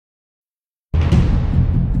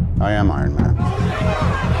I am Iron Man.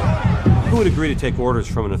 Who would agree to take orders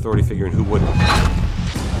from an authority figure and who wouldn't?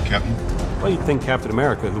 Captain? Well, you'd think Captain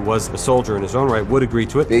America, who was a soldier in his own right, would agree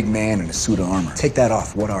to it. Big man in a suit of armor. Take that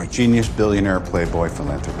off. What are you? Genius, billionaire, playboy,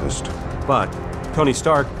 philanthropist. But Tony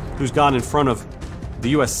Stark, who's gone in front of the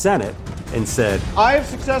U.S. Senate and said, I have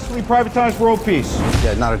successfully privatized world peace.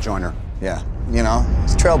 Yeah, not a joiner. Yeah, you know,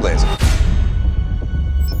 he's a trailblazer.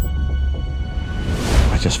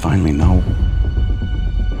 I just finally know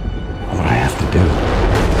what I have to do.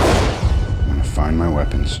 I'm gonna find my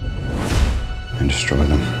weapons and destroy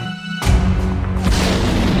them.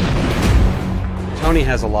 Tony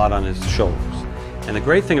has a lot on his shoulders. And the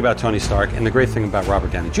great thing about Tony Stark and the great thing about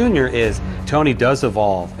Robert Downey Jr. is Tony does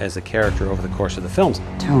evolve as a character over the course of the films.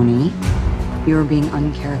 Tony, you're being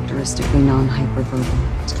uncharacteristically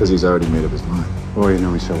non-hyperverbal. It's because he's already made up his mind. Oh, you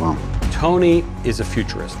know me so well. Tony is a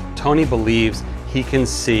futurist. Tony believes he can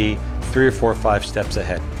see 3 or 4 or 5 steps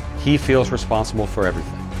ahead. He feels responsible for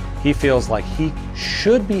everything. He feels like he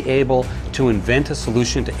should be able to invent a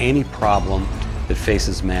solution to any problem that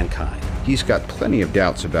faces mankind. He's got plenty of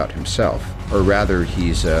doubts about himself, or rather,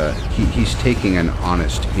 he's taking an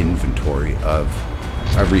honest inventory of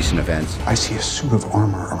recent events. I see a suit of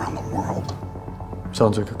armor around the world.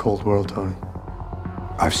 Sounds like a cold world, Tony.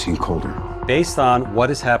 I've seen colder. Based on what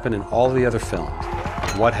has happened in all the other films,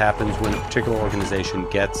 what happens when a particular organization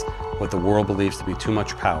gets what the world believes to be too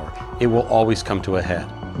much power, it will always come to a head.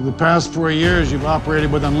 For the past 4 years, you've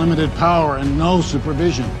operated with unlimited power and no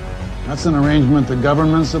supervision. That's an arrangement the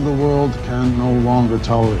governments of the world can no longer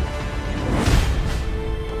tolerate.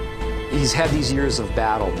 He's had these years of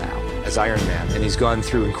battle now as Iron Man, and he's gone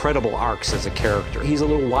through incredible arcs as a character. He's a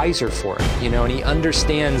little wiser for it, you know, and he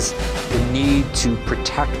understands the need to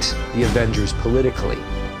protect the Avengers politically.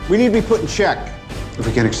 We need to be put in check. If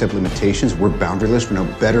we can't accept limitations, we're boundaryless, we're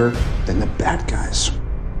no better than the bad guys.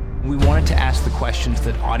 We wanted to ask the questions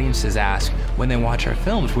that audiences ask when they watch our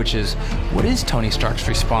films, which is, what is Tony Stark's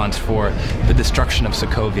response for the destruction of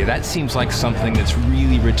Sokovia? That seems like something that's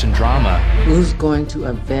really rich in drama. Who's going to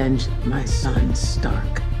avenge my son,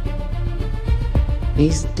 Stark?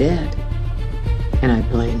 He's dead, and I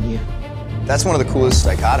blame you. That's one of the coolest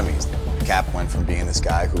dichotomies. Cap went from being this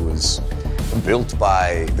guy who was built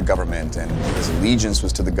by the government, and his allegiance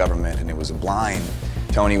was to the government, and it was a blind.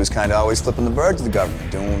 Tony was kind of always flipping the bird to the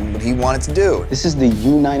government, doing what he wanted to do. This is the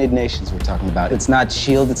United Nations we're talking about. It's not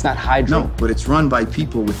S.H.I.E.L.D., it's not Hydra. No, but it's run by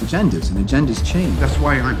people with agendas, and agendas change. That's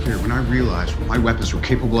why I'm here. When I realized what my weapons were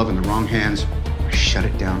capable of in the wrong hands, I shut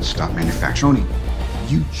it down and stopped manufacturing. Tony,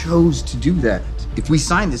 you chose to do that. If we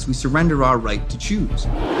sign this, we surrender our right to choose.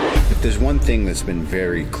 If there's one thing that's been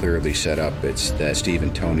very clearly set up, it's that Steve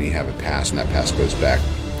and Tony have a past, and that past goes back,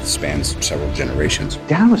 spans several generations.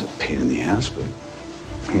 Dad was a pain in the ass, but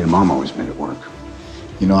he and Mom always made it work.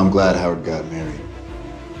 You know, I'm glad Howard got married.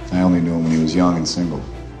 I only knew him when he was young and single.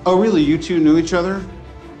 Oh, really? You two knew each other?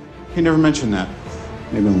 He never mentioned that.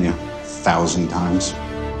 Maybe only 1,000 times.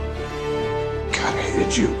 God, I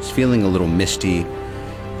hated you. He's feeling a little misty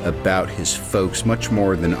about his folks, much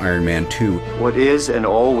more than Iron Man 2. What is and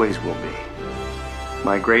always will be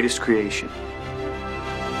my greatest creation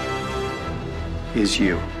is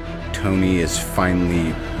you. Tony is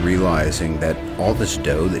finally realizing that all this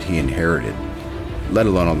dough that he inherited, let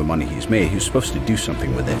alone all the money he's made, he was supposed to do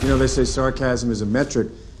something with it. You know, they say sarcasm is a metric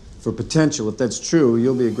for potential. If that's true,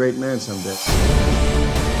 you'll be a great man someday.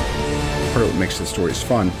 Part of what makes the stories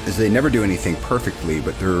fun is they never do anything perfectly,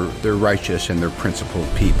 but they're righteous and they're principled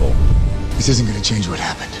people. This isn't going to change what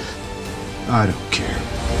happened. I don't care.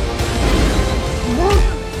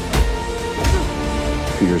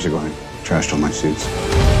 A few years ago, I trashed all my suits.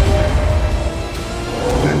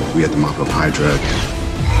 Then we had to mop up Hydra,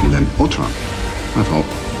 and then Ultron. My fault.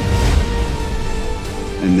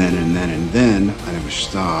 And then, I never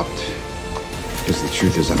stopped. Because the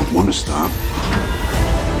truth is, I don't want to stop.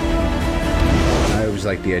 I always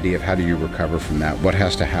like the idea of how do you recover from that? What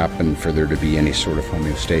has to happen for there to be any sort of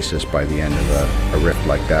homeostasis by the end of a rift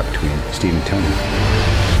like that between Steve and Tony?